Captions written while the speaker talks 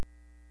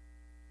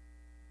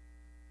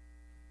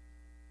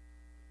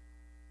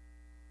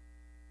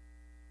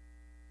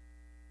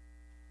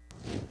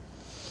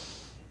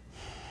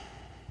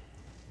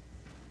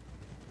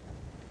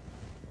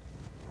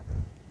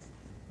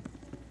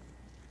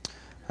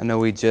I know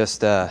we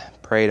just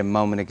prayed a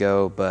moment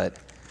ago, but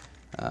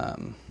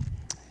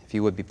if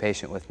you would be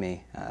patient with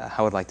me,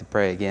 I would like to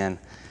pray again.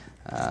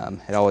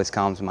 It always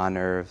calms my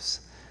nerves.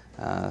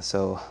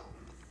 So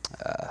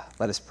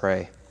let us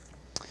pray.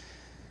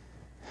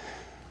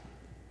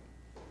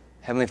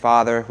 Heavenly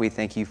Father, we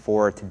thank you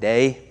for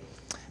today.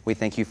 We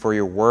thank you for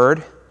your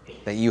word,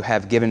 that you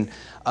have given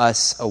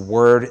us a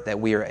word that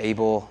we are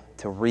able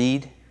to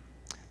read,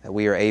 that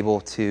we are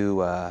able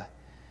to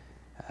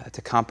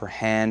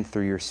comprehend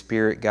through your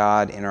Spirit,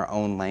 God, in our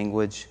own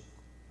language.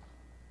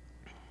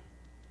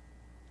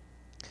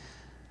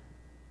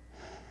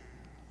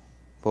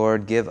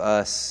 Lord, give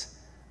us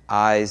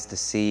eyes to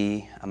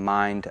see, a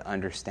mind to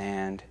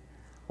understand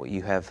what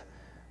you have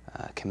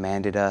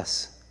commanded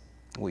us,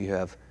 what you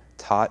have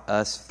taught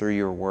us through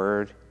your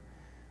word.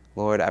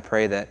 Lord, I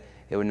pray that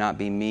it would not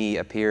be me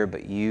up here,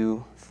 but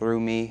you through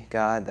me,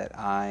 God, that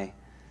I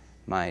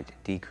might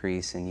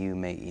decrease and you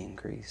may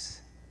increase.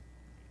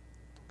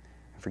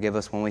 Forgive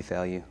us when we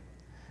fail you.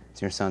 It's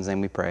in your Son's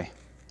name we pray.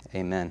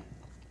 Amen.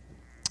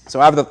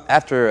 So over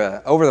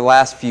the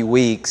last few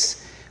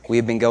weeks, we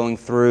have been going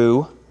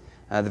through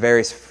the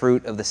various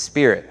fruit of the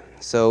Spirit.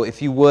 So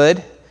if you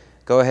would,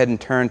 go ahead and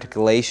turn to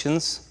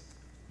Galatians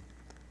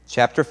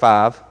chapter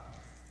 5.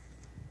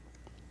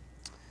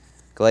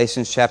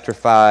 Galatians chapter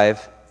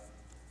 5,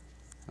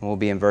 and we'll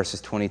be in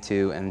verses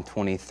 22 and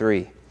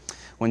 23.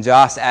 When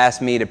Josh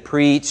asked me to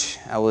preach,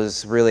 I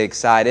was really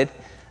excited.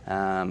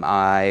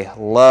 I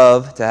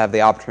love to have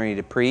the opportunity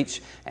to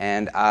preach,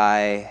 and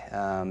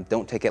I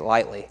don't take it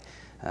lightly.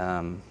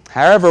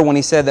 However, when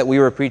he said that we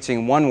were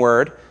preaching one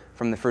word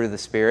from the fruit of the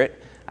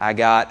Spirit, I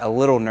got a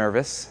little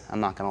nervous, I'm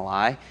not going to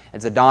lie.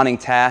 It's a daunting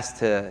task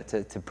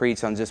to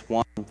preach on just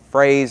one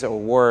phrase or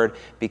word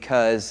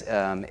because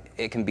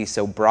it can be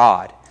so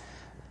broad.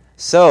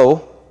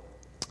 So,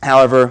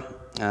 however,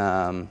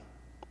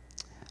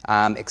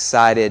 I'm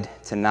excited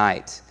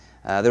tonight.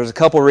 There was a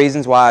couple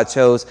reasons why I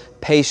chose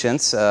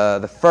patience.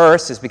 The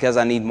first is because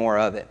I need more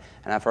of it.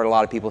 And I've heard a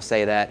lot of people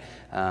say that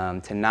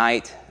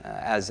tonight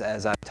as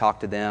I've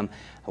talked to them.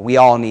 We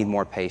all need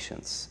more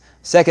patience.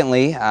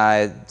 Secondly,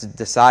 I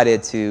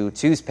decided to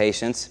choose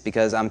patience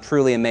because I'm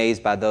truly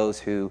amazed by those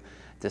who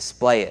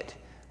display it,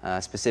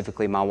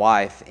 specifically my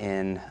wife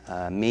in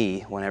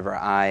me whenever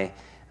I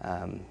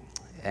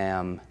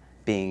am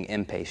being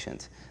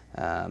impatient.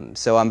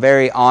 So I'm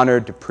very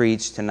honored to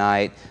preach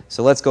tonight.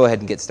 So let's go ahead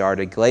and get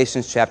started.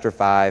 Galatians chapter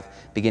 5,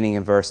 beginning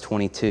in verse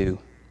 22.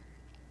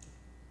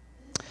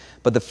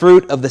 But the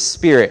fruit of the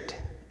Spirit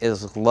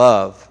is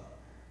love,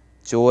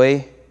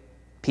 joy,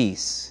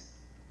 peace,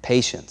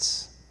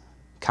 patience,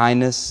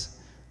 kindness,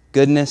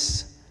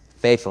 goodness,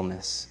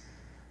 faithfulness,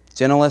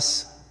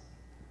 gentleness,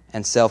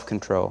 and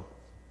self-control.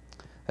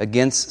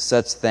 Against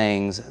such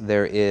things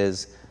there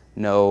is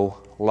no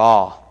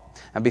law.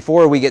 And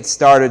before we get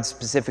started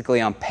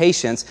specifically on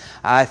patience,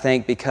 I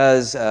think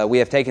because we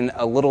have taken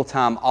a little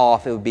time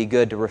off, it would be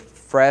good to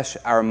refresh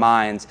our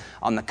minds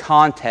on the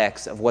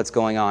context of what's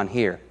going on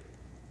here.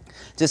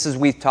 Just as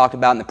we've talked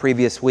about in the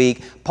previous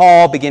week,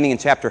 Paul, beginning in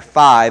chapter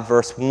 5,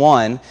 verse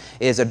 1,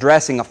 is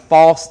addressing a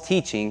false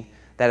teaching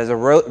that has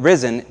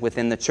arisen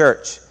within the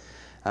church.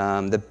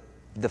 The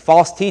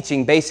false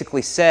teaching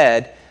basically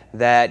said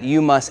that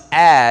you must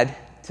add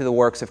to the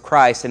works of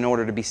Christ in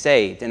order to be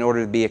saved, in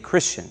order to be a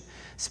Christian.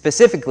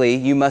 Specifically,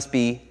 you must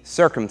be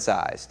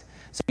circumcised.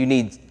 So you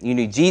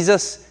need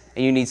Jesus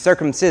and you need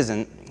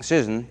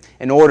circumcision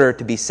in order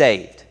to be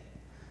saved.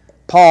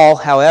 Paul,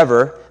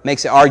 however,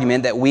 makes the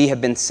argument that we have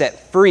been set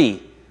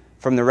free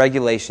from the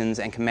regulations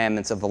and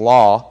commandments of the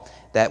law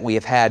that we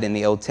have had in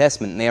the Old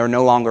Testament. And they are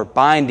no longer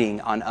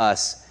binding on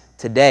us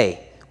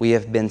today. We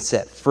have been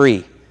set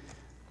free.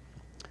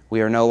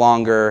 We are no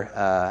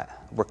longer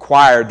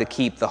required to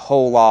keep the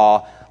whole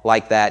law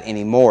like that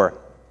anymore.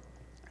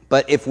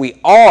 But if we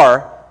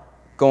are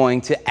going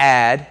to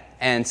add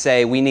and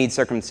say we need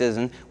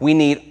circumcision, we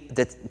need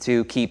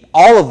to keep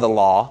all of the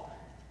law,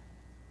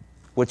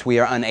 which we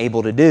are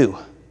unable to do.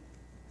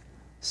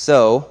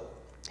 So,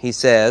 he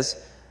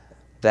says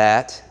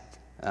that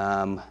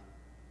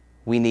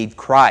we need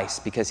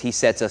Christ because he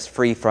sets us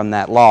free from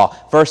that law.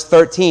 Verse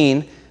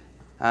 13,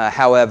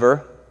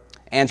 however,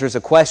 answers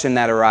a question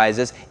that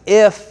arises.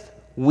 If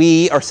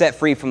we are set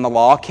free from the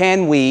law,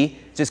 can we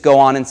just go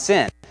on and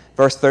sin?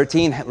 Verse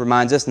 13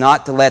 reminds us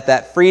not to let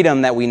that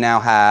freedom that we now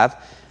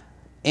have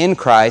in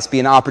Christ be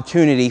an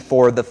opportunity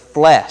for the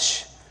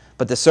flesh,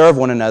 but to serve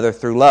one another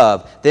through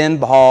love. Then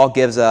Paul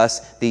gives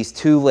us these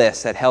two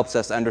lists that helps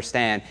us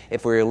understand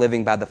if we are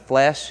living by the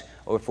flesh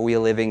or if we are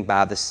living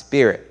by the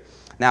Spirit.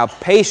 Now,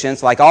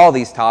 patience, like all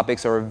these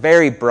topics, are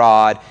very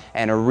broad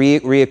and are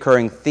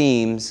reoccurring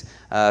themes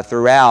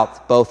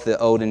throughout both the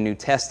Old and New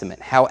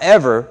Testament.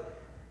 However,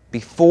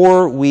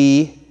 before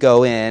we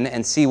go in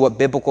and see what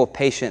biblical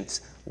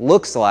patience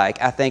looks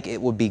like, I think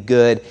it would be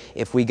good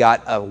if we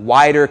got a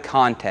wider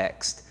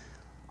context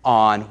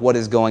on what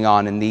is going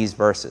on in these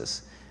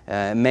verses.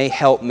 It may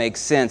help make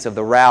sense of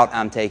the route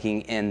I'm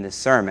taking in this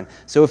sermon.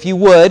 So if you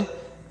would,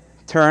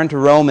 turn to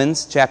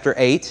Romans chapter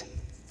 8.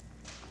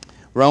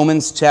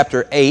 Romans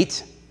chapter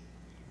 8.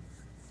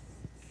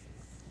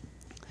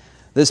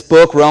 This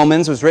book,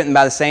 Romans, was written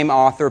by the same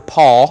author,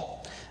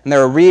 Paul, and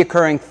there are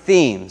reoccurring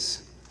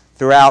themes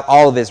throughout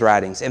all of his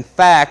writings. In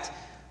fact,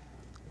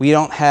 we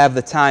don't have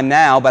the time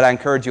now, but I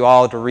encourage you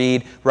all to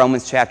read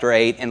Romans chapter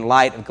 8 in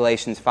light of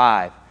Galatians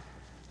 5.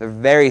 They're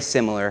very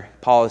similar.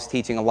 Paul is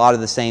teaching a lot of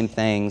the same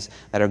things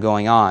that are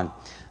going on.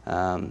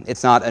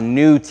 It's not a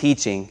new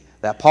teaching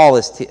that Paul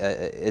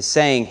is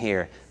saying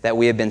here, that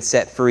we have been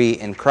set free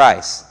in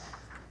Christ.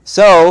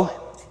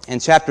 So, in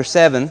chapter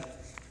 7,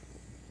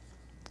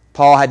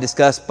 Paul had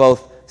discussed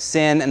both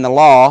sin and the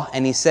law,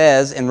 and he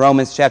says in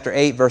Romans chapter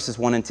 8, verses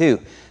 1 and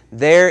 2,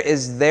 "There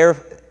is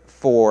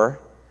therefore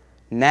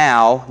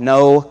now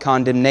no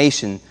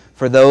condemnation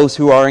for those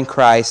who are in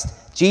Christ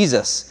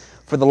Jesus.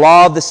 For the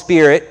law of the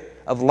Spirit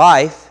of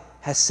life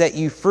has set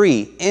you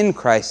free in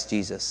Christ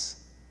Jesus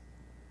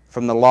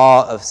from the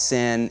law of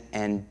sin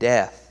and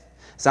death."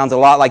 Sounds a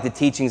lot like the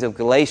teachings of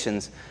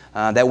Galatians,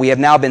 that we have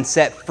now been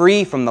set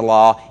free from the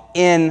law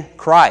in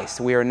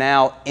Christ. We are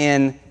now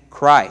in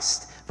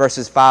Christ.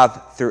 Verses 5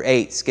 through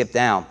 8, skip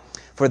down.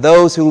 "For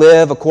those who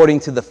live according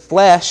to the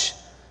flesh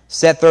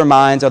set their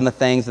minds on the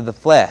things of the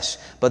flesh.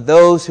 But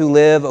those who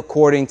live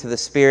according to the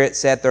Spirit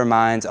set their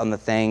minds on the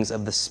things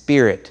of the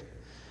Spirit.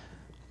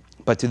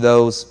 But to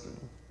those..."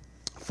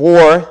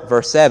 For,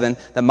 verse 7,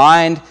 "the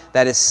mind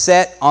that is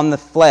set on the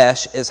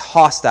flesh is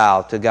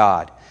hostile to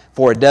God,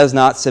 for it does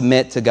not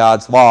submit to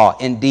God's law.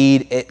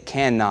 Indeed, it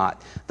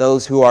cannot.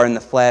 Those who are in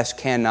the flesh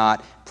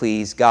cannot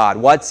please God."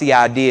 What's the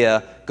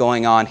idea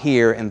going on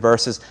here in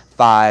verses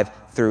 5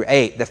 through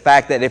 8? The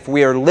fact that if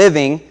we are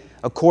living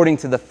according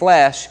to the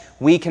flesh,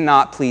 we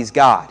cannot please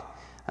God.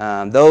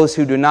 Those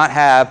who do not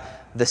have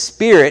the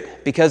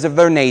Spirit, because of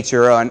their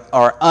nature,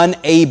 are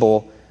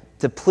unable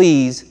to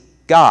please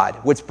God,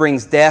 which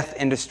brings death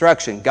and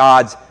destruction,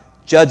 God's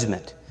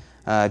judgment.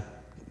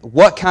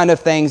 What kind of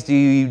things do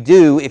you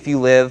do if you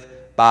live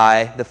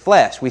by the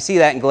flesh? We see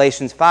that in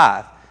Galatians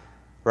 5,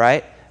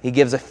 right? He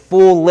gives a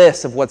full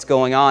list of what's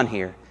going on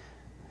here.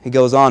 He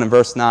goes on in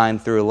verse 9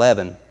 through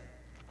 11.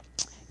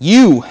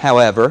 "You,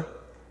 however,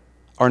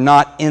 are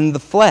not in the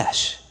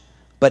flesh,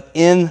 but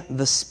in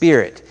the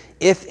Spirit,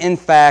 if in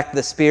fact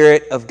the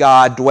Spirit of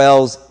God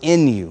dwells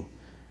in you.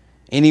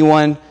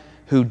 Anyone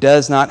who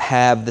does not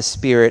have the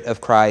Spirit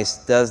of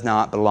Christ does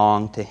not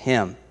belong to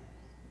him.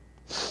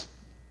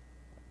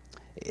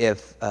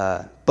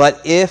 But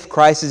if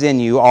Christ is in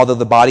you, although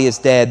the body is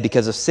dead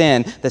because of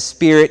sin, the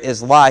Spirit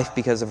is life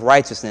because of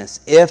righteousness.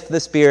 If the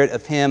Spirit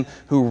of him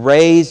who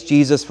raised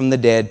Jesus from the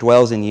dead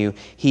dwells in you,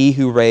 he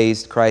who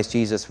raised Christ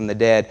Jesus from the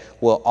dead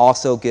will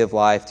also give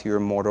life to your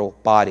mortal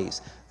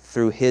bodies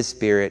through his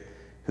Spirit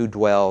who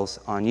dwells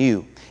on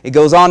you." It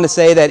goes on to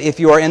say that if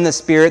you are in the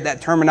Spirit,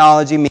 that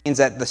terminology means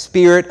that the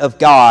Spirit of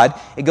God,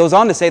 it goes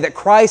on to say that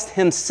Christ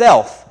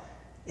himself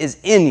is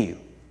in you.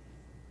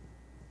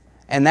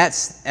 And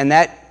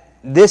that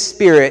this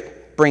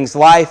Spirit brings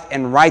life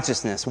and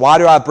righteousness. Why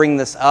do I bring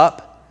this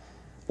up?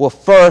 Well,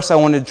 first, I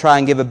wanted to try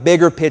and give a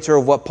bigger picture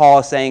of what Paul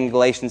is saying in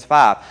Galatians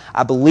 5.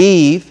 I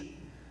believe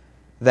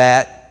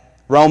that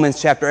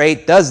Romans chapter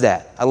 8 does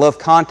that. I love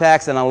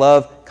context, and I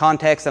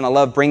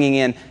love bringing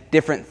in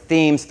different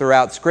themes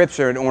throughout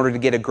Scripture in order to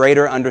get a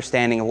greater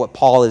understanding of what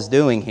Paul is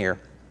doing here.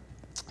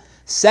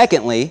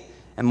 Secondly,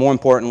 and more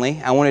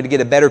importantly, I wanted to get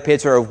a better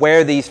picture of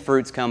where these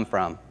fruits come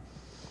from.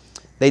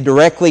 They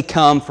directly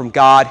come from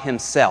God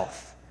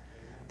himself.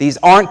 These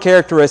aren't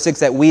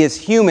characteristics that we as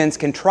humans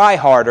can try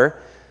harder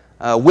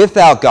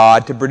without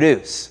God to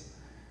produce,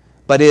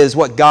 but it is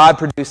what God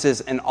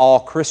produces in all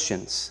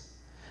Christians.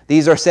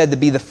 These are said to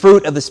be the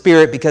fruit of the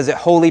Spirit because it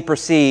wholly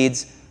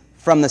proceeds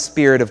from the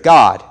Spirit of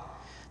God.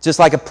 Just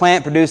like a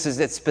plant produces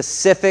its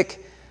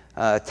specific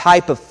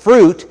type of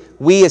fruit,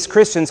 we as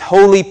Christians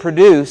wholly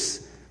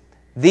produce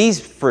these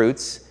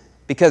fruits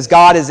because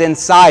God is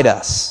inside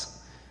us.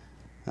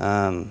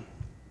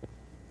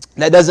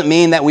 That doesn't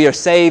mean that we are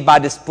saved by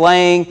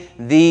displaying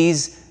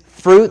these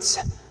fruits,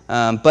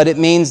 but it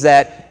means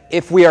that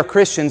if we are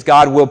Christians,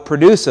 God will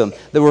produce them.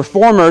 The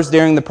Reformers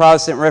during the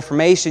Protestant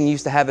Reformation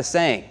used to have a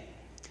saying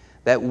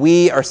that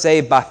we are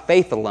saved by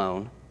faith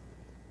alone,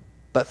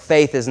 but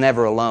faith is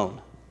never alone.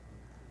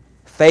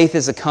 Faith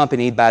is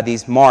accompanied by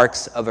these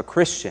marks of a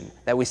Christian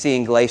that we see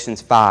in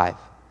Galatians 5.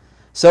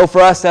 So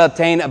for us to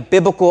obtain a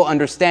biblical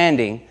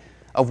understanding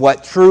of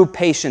what true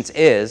patience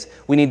is,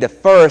 we need to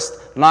first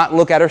not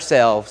look at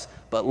ourselves,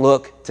 but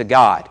look to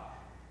God,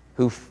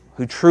 who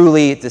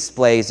truly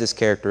displays this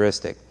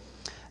characteristic.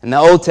 In the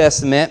Old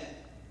Testament,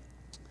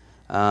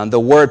 the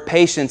word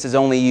patience is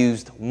only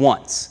used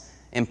once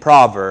in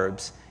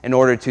Proverbs in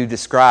order to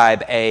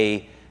describe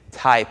a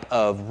type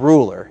of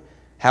ruler.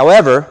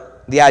 However,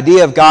 the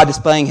idea of God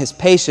displaying his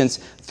patience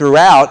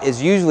throughout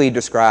is usually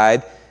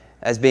described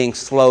as being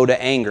slow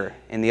to anger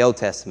in the Old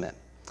Testament.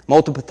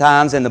 Multiple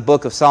times in the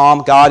book of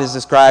Psalm, God is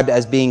described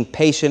as being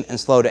patient and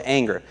slow to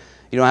anger.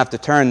 You don't have to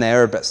turn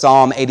there, but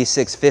Psalm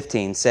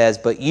 86:15 says,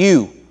 "But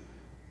you,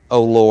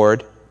 O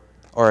Lord,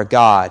 are a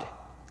God,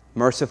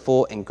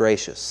 merciful and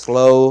gracious,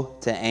 slow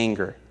to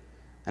anger,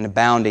 and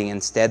abounding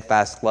in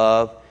steadfast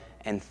love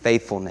and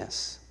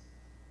faithfulness.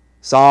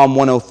 Psalm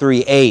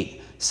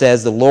 103:8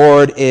 says, "The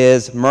Lord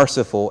is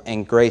merciful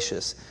and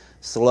gracious,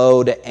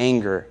 slow to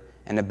anger,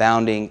 and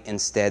abounding in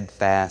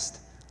steadfast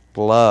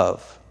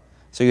love."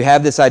 So you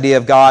have this idea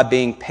of God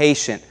being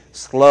patient,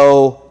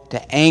 slow to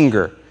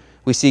anger.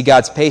 We see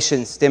God's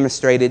patience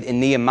demonstrated in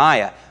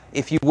Nehemiah.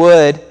 If you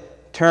would,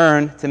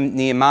 turn to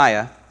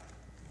Nehemiah,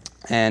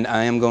 and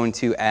I am going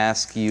to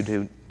ask you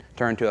to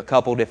turn to a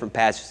couple different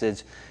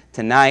passages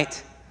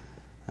tonight.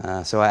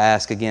 So I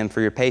ask again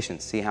for your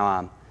patience. See how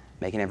I'm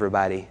making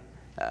everybody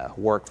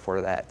work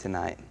for that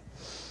tonight.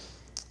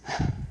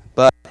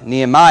 But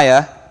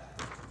Nehemiah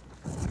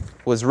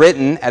was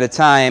written at a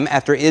time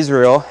after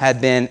Israel had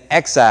been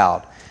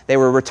exiled. They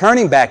were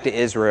returning back to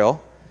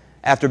Israel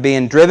after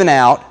being driven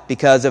out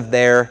because of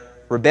their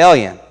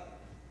rebellion.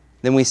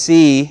 Then we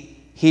see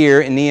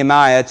here in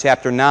Nehemiah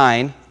chapter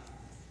 9,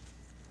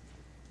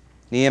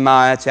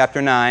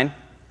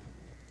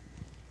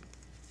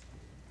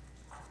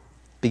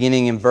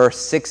 beginning in verse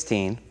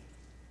 16,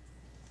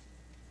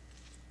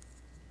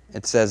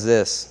 it says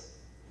this,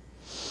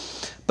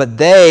 "But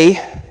they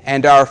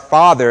and our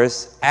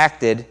fathers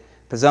acted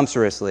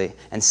presumptuously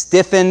and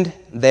stiffened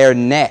their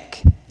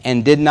neck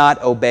and did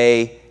not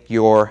obey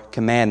your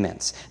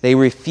commandments. They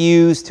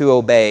refused to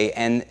obey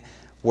and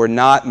were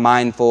not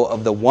mindful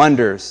of the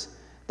wonders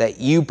that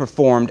you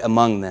performed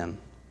among them.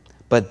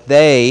 But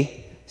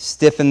they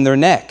stiffened their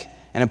neck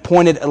and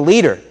appointed a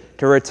leader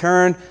to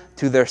return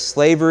to their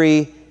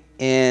slavery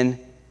in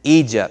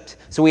Egypt."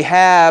 So we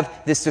have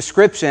this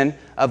description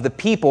of the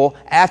people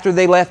after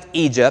they left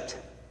Egypt.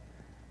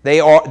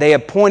 They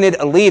appointed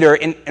a leader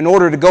in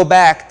order to go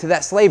back to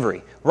that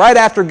slavery, right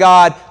after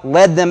God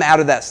led them out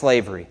of that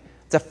slavery.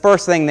 It's the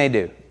first thing they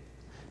do.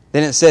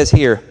 Then it says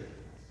here,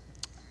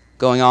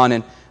 going on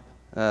in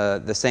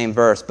the same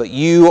verse, "But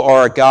you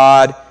are a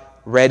God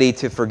ready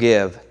to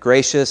forgive,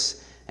 gracious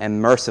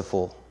and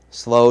merciful,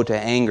 slow to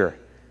anger,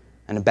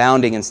 and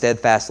abounding in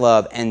steadfast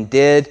love, and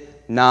did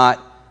not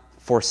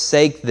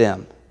forsake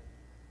them."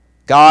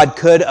 God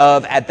could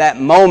have, at that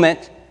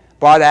moment,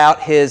 brought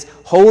out his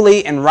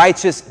holy and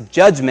righteous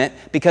judgment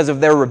because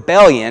of their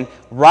rebellion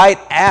right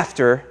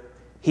after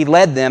he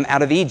led them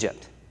out of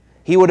Egypt.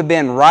 He would have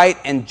been right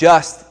and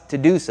just to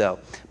do so.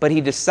 But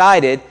he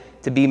decided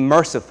to be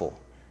merciful,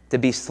 to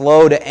be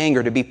slow to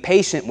anger, to be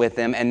patient with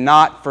them and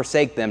not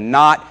forsake them,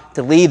 not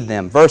to leave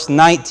them. Verse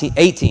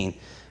 18,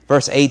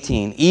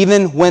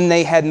 "Even when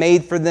they had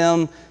made for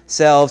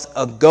themselves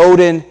a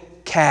golden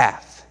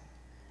calf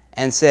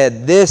and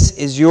said, 'This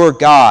is your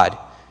God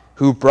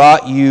who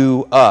brought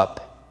you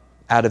up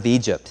out of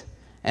Egypt,'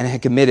 and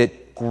had committed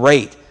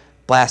great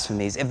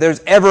blasphemies." If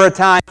there's ever a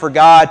time for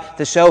God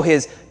to show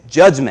his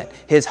judgment,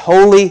 his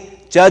holy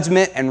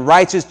judgment and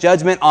righteous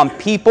judgment on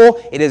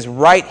people, it is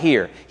right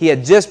here. He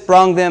had just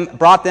brought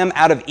them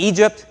out of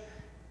Egypt,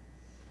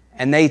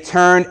 and they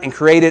turned and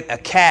created a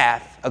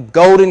calf, a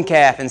golden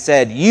calf, and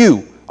said,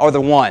 "You are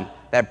the one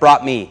that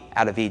brought me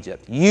out of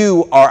Egypt.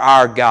 You are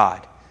our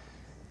God."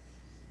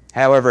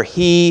 However,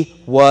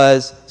 he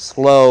was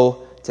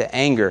slow to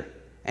anger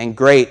and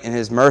great in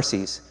his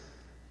mercies,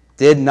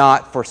 did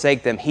not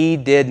forsake them. He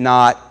did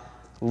not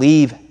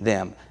leave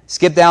them.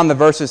 Skip down to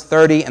verses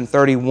 30 and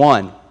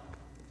 31.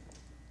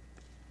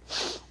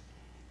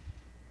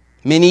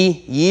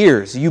 "Many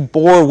years you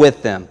bore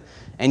with them,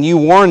 and you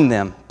warned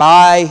them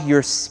by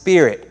your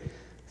Spirit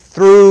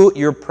through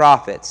your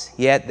prophets,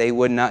 yet they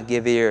would not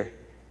give ear.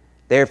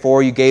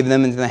 Therefore you gave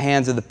them into the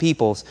hands of the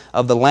peoples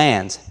of the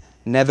lands.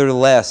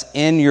 Nevertheless,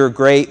 in your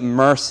great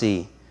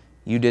mercy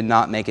you did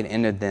not make an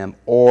end of them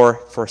or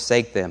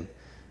forsake them,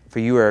 for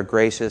you are a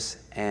gracious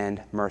and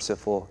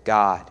merciful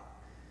God."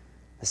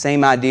 The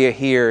same idea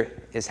here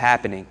is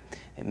happening.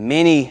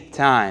 Many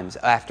times,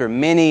 after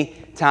many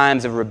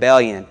times of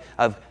rebellion,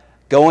 of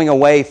going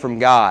away from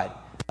God,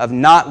 of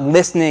not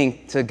listening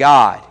to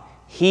God,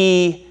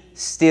 he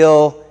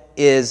still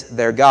is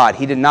their God.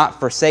 He did not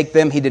forsake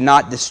them. He did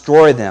not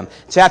destroy them.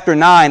 Chapter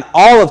 9,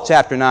 all of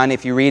chapter 9,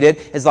 if you read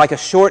it, is like a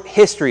short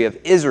history of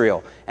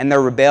Israel and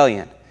their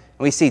rebellion.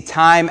 And we see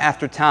time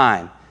after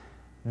time,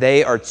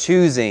 they are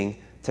choosing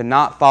to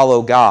not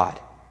follow God.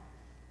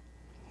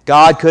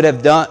 God could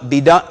have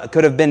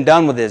been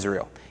done with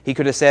Israel. He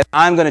could have said,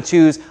 "I'm going to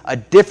choose a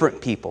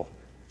different people."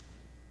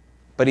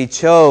 But he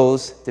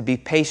chose to be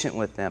patient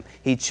with them.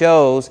 He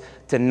chose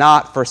to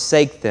not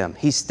forsake them.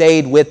 He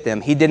stayed with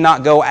them. He did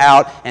not go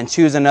out and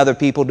choose another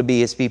people to be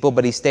his people,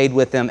 but he stayed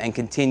with them and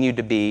continued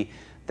to be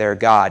their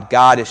God.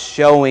 God is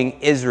showing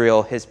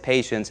Israel his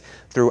patience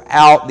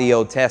throughout the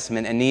Old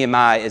Testament, and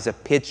Nehemiah is a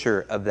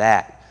picture of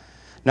that.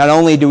 Not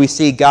only do we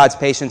see God's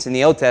patience in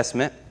the Old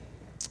Testament,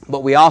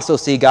 but we also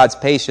see God's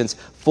patience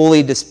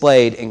fully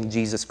displayed in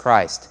Jesus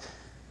Christ.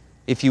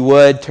 If you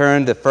would,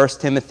 turn to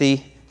 1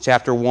 Timothy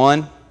chapter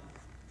 1.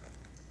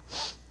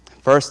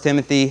 1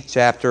 Timothy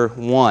chapter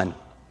 1.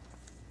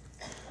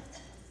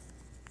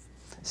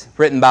 It's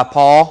written by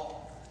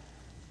Paul.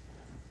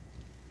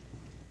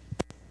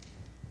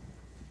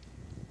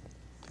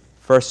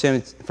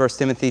 1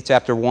 Timothy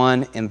chapter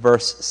 1 and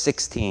verse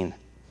 16.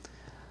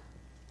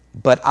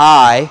 But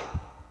I,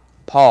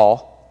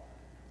 Paul,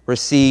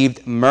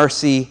 received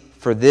mercy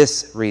for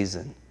this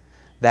reason,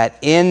 that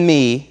in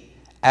me,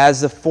 as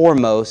the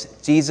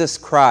foremost, Jesus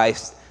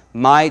Christ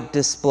might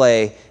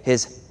display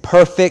his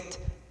perfect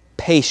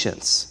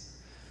patience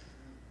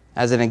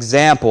as an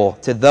example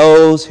to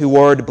those who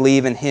were to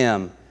believe in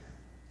him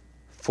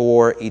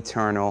for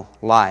eternal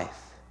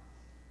life.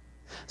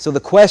 So the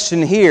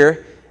question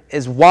here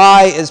is,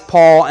 why is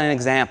Paul an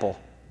example?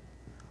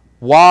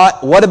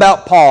 What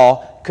about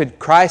Paul could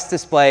Christ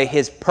display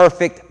his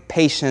perfect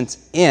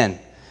patience in?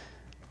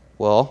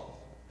 Well,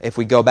 if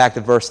we go back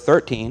to verse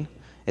 13,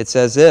 it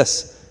says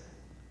this: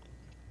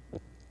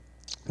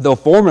 though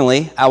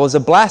formerly I was a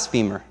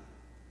blasphemer,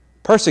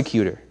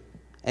 persecutor,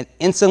 an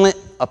insolent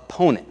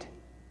opponent.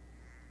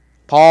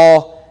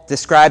 Paul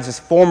describes his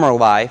former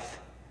life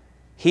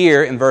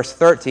here in verse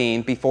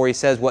 13 before he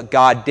says what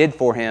God did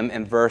for him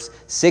in verse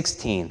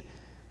 16.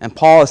 And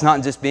Paul is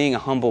not just being a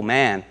humble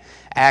man.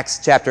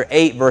 Acts chapter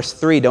 8, verse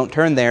 3, don't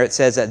turn there, it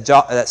says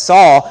that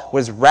Saul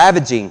was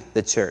ravaging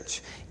the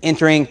church,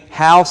 entering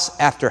house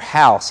after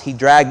house. He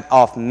dragged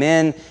off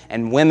men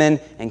and women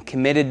and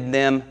committed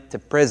them to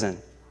prison.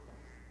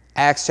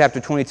 Acts chapter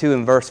 22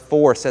 and verse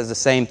 4 says the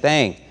same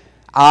thing.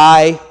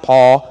 I,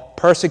 Paul,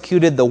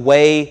 persecuted the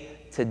way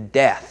to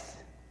death,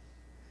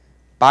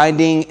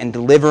 binding and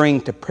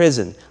delivering to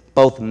prison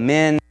both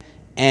men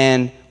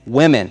and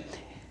women.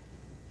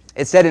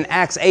 It said in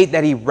Acts 8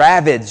 that he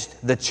ravaged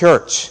the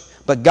church.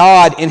 But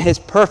God, in his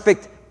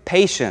perfect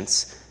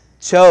patience,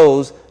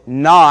 chose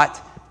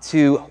not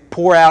to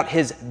pour out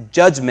his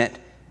judgment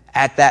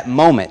at that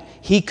moment.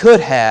 He could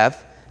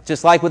have,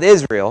 just like with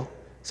Israel,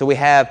 so we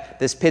have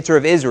this picture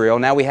of Israel,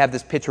 now we have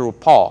this picture of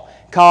Paul.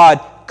 God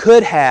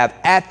could have,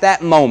 at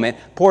that moment,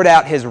 poured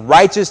out his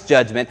righteous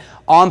judgment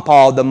on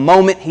Paul the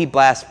moment he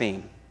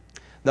blasphemed.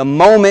 The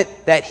moment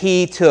that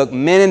he took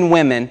men and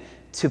women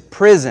to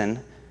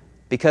prison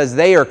because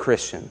they are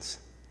Christians.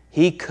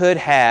 He could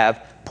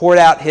have poured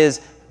out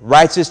his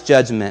righteous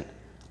judgment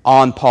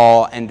on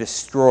Paul and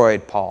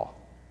destroyed Paul.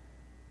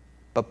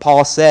 But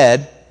Paul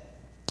said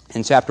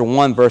in chapter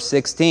 1, verse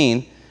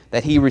 16,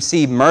 that he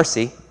received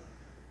mercy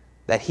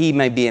that he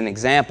may be an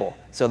example,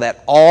 so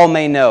that all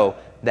may know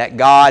that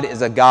God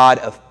is a God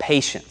of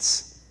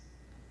patience.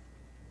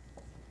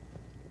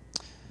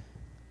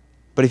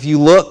 But if you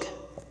look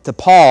to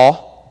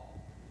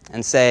Paul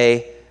and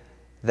say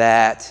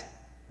that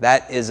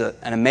is an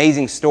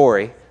amazing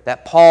story,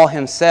 that Paul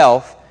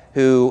himself,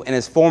 who in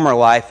his former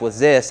life was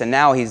this and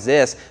now he's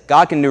this,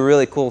 God can do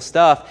really cool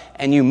stuff,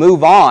 and you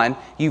move on,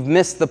 you've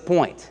missed the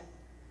point.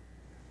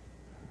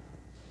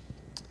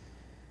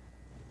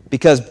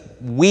 Because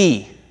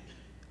we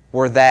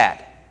were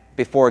that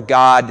before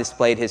God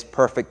displayed his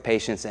perfect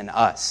patience in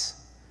us.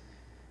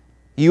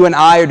 You and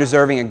I are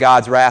deserving of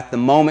God's wrath the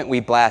moment we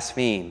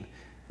blaspheme.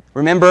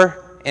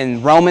 Remember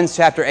in Romans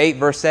chapter 8,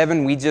 verse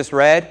 7, we just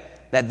read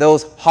that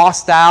those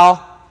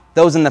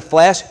in the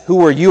flesh, who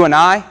were you and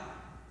I,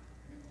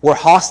 were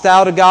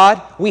hostile to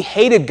God. We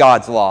hated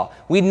God's law.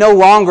 We no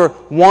longer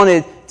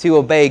wanted to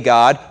obey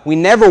God. We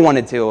never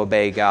wanted to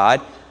obey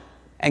God.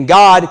 And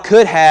God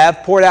could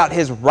have poured out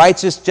his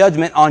righteous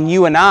judgment on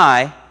you and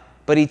I,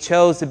 but he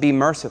chose to be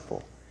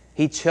merciful.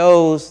 He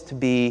chose to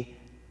be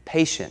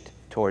patient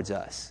towards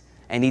us.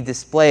 And he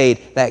displayed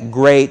that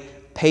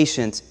great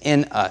patience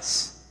in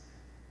us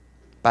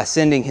by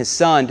sending his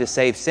Son to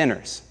save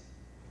sinners,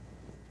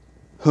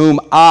 whom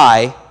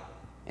I,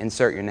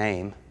 insert your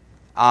name,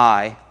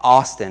 I,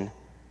 Austin,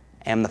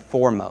 am the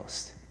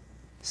foremost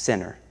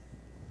sinner.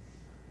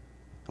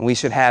 And we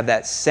should have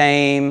that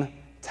same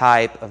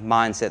type of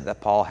mindset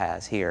that Paul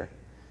has here,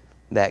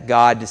 that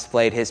God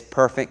displayed his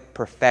perfect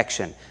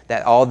perfection,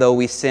 that although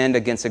we sinned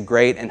against a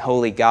great and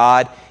holy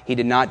God, he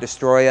did not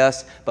destroy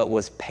us, but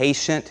was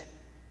patient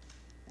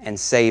and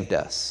saved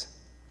us.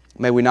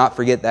 May we not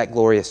forget that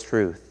glorious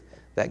truth,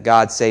 that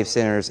God saves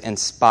sinners in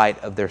spite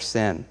of their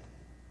sin.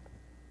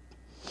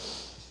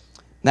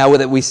 Now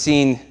that we've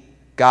seen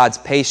God's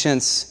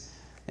patience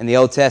in the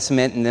Old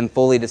Testament and then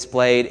fully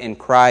displayed in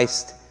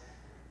Christ,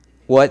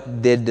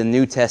 what did the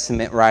New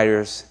Testament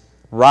writers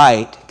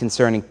write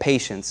concerning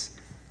patience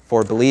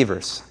for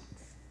believers?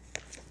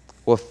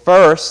 Well,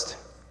 first,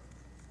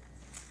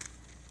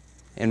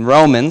 in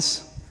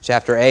Romans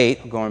chapter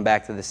 8, going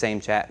back to the same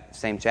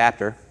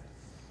chapter,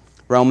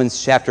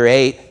 Romans chapter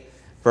 8,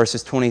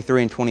 verses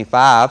 23 and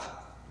 25,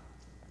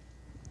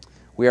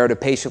 we are to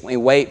patiently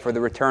wait for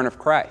the return of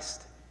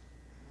Christ.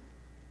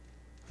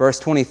 Verse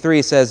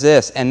 23 says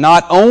this, and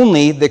not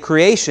only the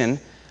creation,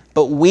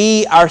 but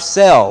we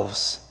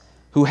ourselves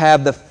who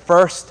have the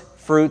first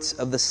fruits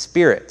of the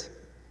Spirit,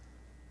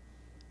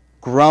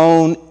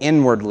 groan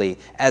inwardly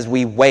as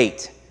we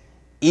wait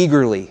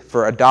eagerly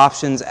for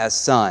adoptions as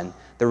son,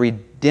 the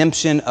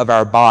redemption of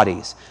our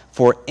bodies.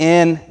 For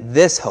in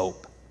this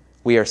hope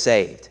we are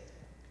saved.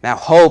 Now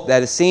hope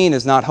that is seen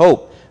is not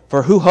hope,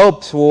 for who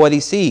hopes for what he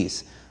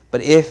sees?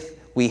 But if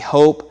we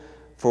hope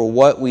for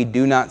what we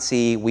do not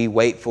see, we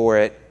wait for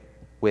it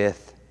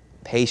with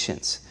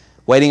patience.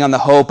 Waiting on the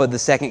hope of the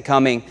second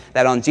coming,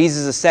 that on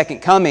Jesus'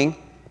 second coming,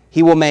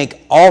 he will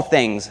make all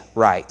things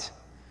right.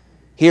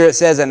 Here it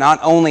says that not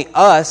only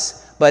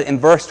us, but in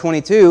verse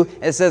 22,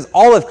 it says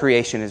all of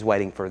creation is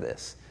waiting for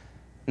this.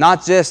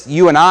 Not just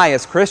you and I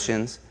as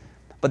Christians,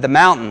 but the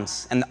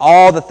mountains and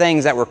all the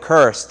things that were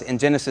cursed in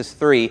Genesis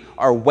 3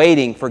 are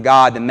waiting for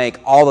God to make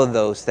all of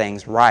those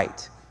things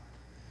right.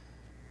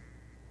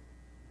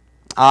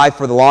 I,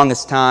 for the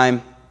longest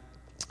time,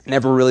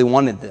 never really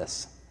wanted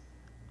this.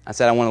 I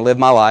said I want to live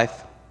my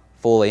life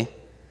fully,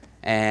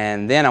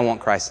 and then I want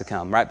Christ to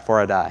come right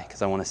before I die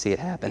because I want to see it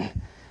happen.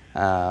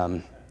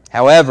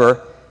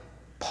 However,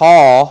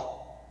 Paul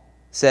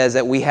says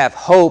that we have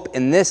hope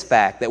in this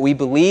fact, that we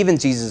believe in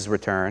Jesus'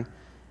 return,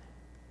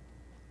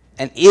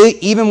 and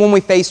even when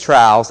we face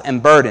trials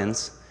and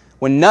burdens,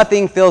 when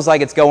nothing feels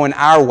like it's going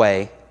our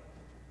way,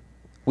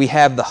 we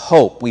have the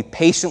hope. We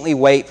patiently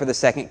wait for the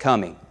second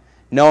coming,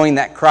 knowing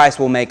that Christ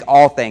will make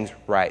all things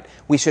right.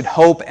 We should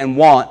hope and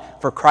want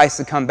for Christ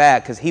to come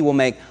back because he will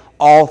make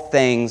all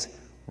things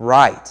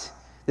right.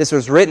 This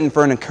was written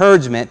for an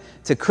encouragement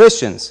to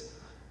Christians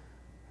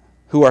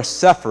who are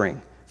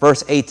suffering.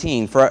 Verse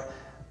 18,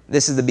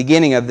 this is the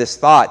beginning of this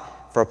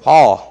thought for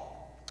Paul.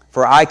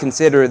 For I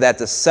consider that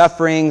the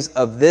sufferings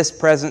of this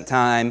present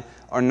time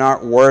are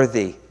not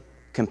worthy,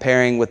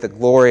 comparing with the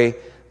glory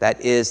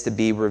that is to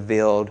be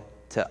revealed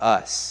to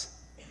us.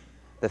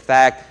 The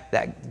fact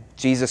that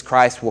Jesus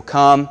Christ will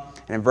come,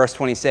 and in verse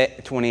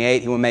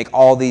 28, he will make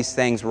all these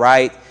things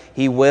right.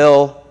 He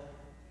will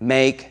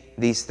make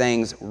these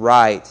things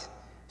right,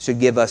 should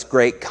give us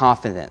great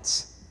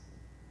confidence.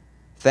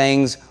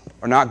 Things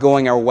are not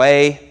going our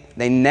way.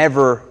 They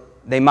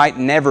might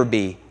never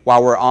be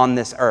while we're on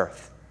this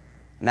earth.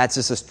 And that's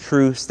just a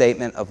true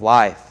statement of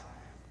life.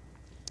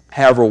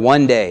 However,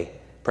 one day,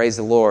 praise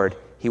the Lord,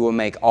 he will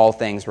make all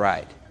things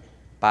right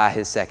by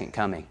his second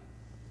coming.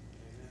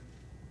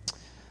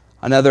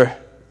 Another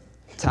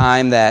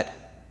time that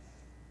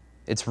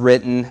it's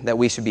written that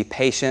we should be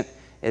patient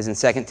is in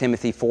 2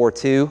 Timothy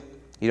 4:2.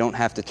 You don't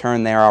have to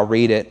turn there, I'll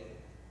read it.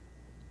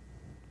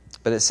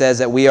 But it says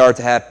that we are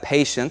to have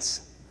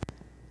patience,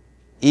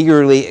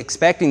 eagerly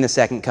expecting the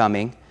second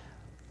coming,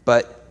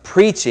 but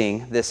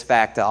preaching this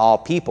fact to all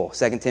people.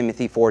 2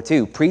 Timothy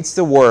 4:2. Preach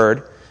the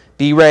word,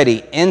 be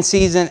ready in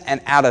season and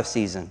out of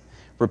season.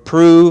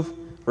 Reprove,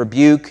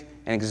 rebuke,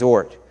 and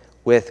exhort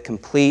with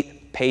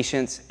complete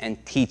patience and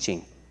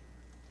teaching.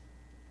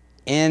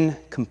 In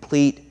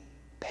complete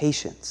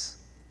patience.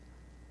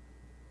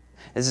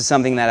 This is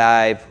something that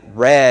I've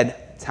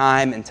read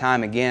time and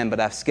time again, but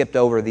I've skipped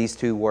over these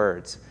two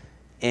words.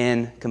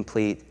 In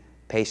complete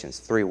patience.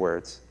 3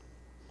 words.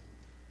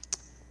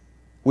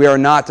 We are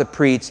not to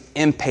preach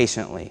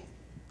impatiently.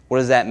 What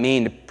does that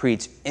mean, to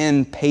preach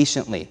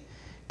impatiently?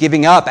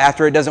 Giving up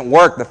after it doesn't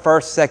work the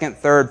first, second,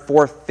 third,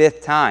 fourth,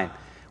 fifth time.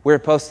 We're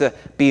supposed to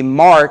be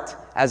marked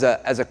as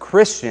a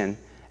Christian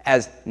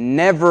as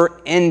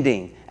never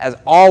ending, as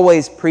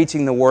always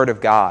preaching the Word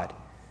of God.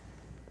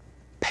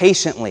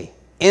 Patiently,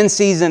 in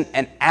season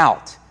and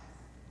out,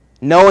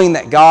 knowing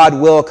that God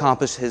will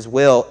accomplish His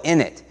will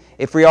in it.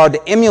 If we are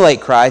to emulate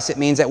Christ, it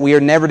means that we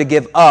are never to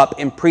give up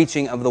in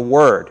preaching of the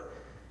Word.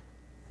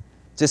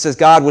 Just as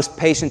God was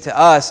patient to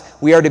us,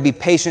 we are to be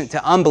patient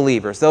to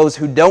unbelievers, those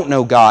who don't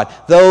know God,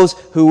 those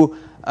who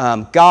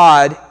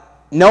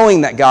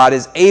knowing that God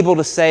is able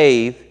to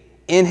save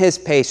in His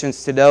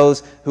patience to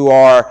those who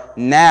are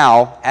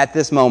now, at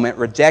this moment,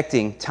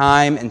 rejecting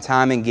time and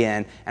time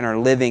again and are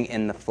living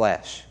in the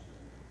flesh.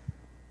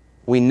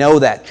 We know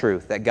that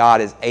truth, that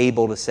God is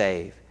able to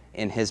save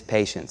in His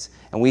patience,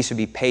 and we should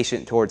be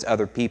patient towards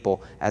other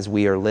people as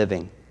we are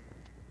living,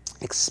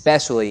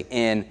 especially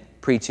in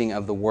preaching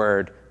of the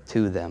Word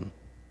to them.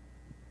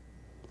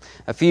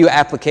 A few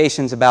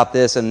applications about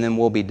this and then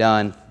we'll be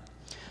done.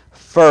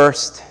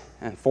 First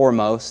and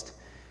foremost,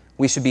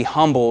 we should be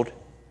humbled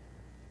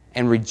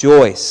and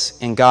rejoice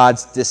in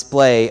God's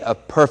display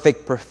of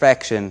perfect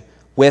perfection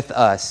with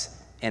us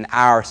in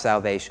our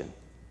salvation.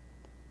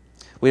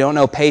 We don't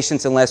know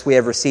patience unless we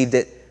have received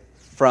it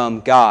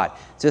from God.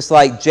 Just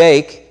like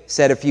Jake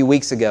said a few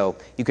weeks ago,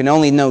 you can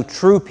only know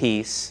true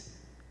peace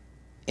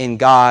in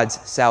God's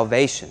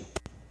salvation.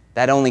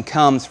 That only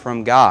comes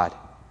from God.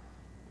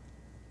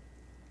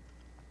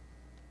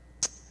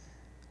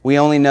 We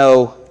only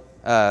know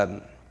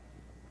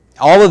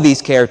all of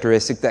these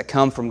characteristics that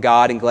come from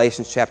God in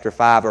Galatians chapter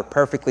 5 are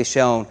perfectly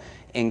shown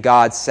in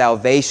God's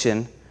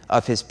salvation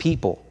of His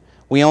people.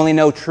 We only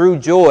know true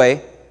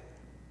joy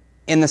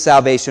in the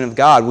salvation of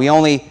God. We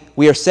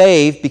are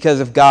saved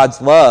because of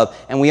God's love,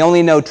 and we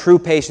only know true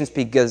patience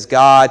because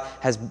God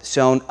has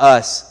shown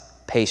us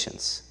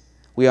patience.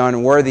 We are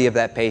unworthy of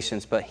that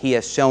patience, but He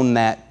has shown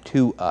that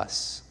to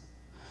us.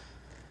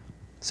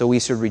 So we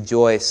should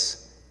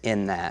rejoice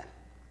in that.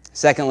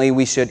 Secondly,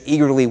 we should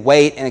eagerly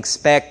wait and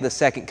expect the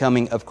second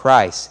coming of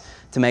Christ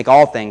to make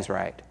all things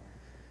right.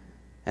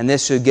 And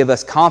this should give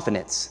us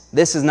confidence.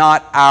 This is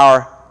not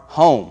our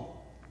home.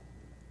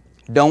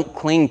 Don't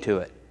cling to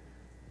it.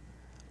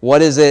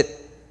 What is it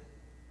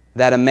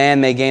that a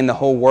man may gain the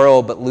whole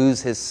world but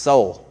lose his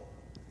soul.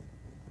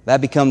 That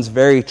becomes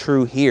very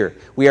true here.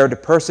 We are to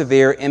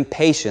persevere in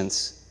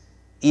patience,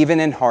 even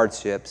in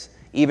hardships,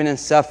 even in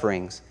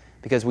sufferings,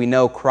 because we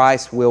know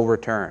Christ will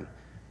return,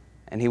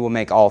 and he will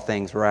make all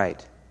things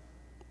right.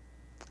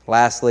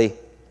 Lastly,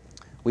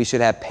 we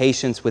should have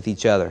patience with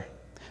each other,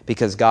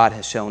 because God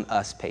has shown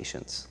us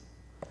patience,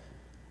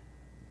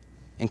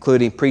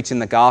 including preaching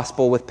the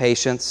gospel with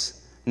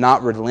patience,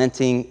 not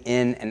relenting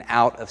in and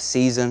out of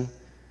season.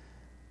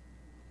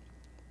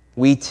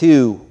 We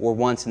too were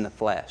once in the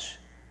flesh.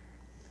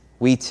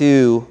 We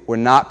too were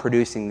not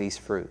producing these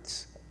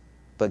fruits,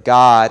 but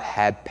God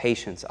had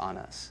patience on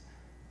us.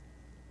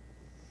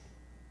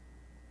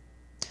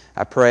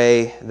 I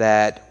pray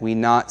that we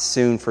not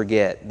soon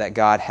forget that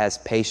God has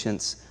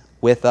patience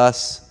with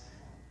us,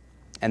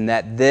 and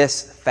that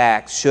this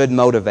fact should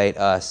motivate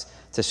us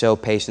to show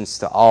patience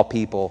to all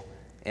people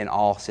in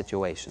all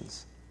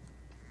situations.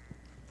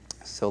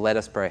 So let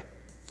us pray.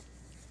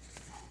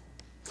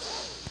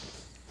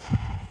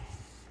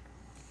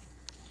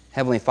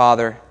 Heavenly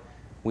Father,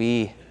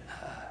 we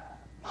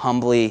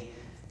humbly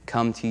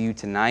come to you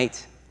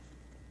tonight.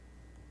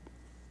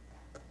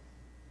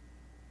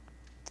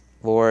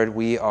 Lord,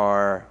 we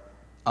are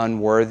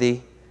unworthy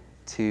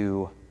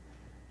to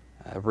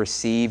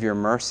receive your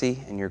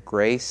mercy and your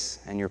grace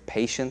and your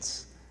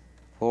patience,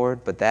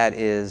 Lord, but that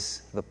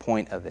is the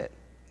point of it,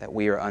 that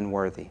we are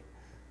unworthy.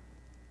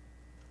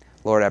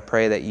 Lord, I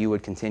pray that you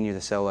would continue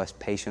to show us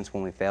patience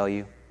when we fail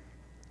you,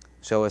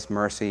 show us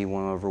mercy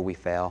whenever we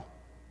fail.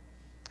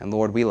 And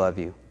Lord, we love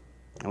you,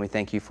 and we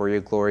thank you for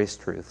your glorious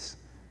truths.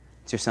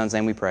 It's your Son's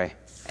name we pray.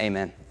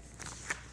 Amen.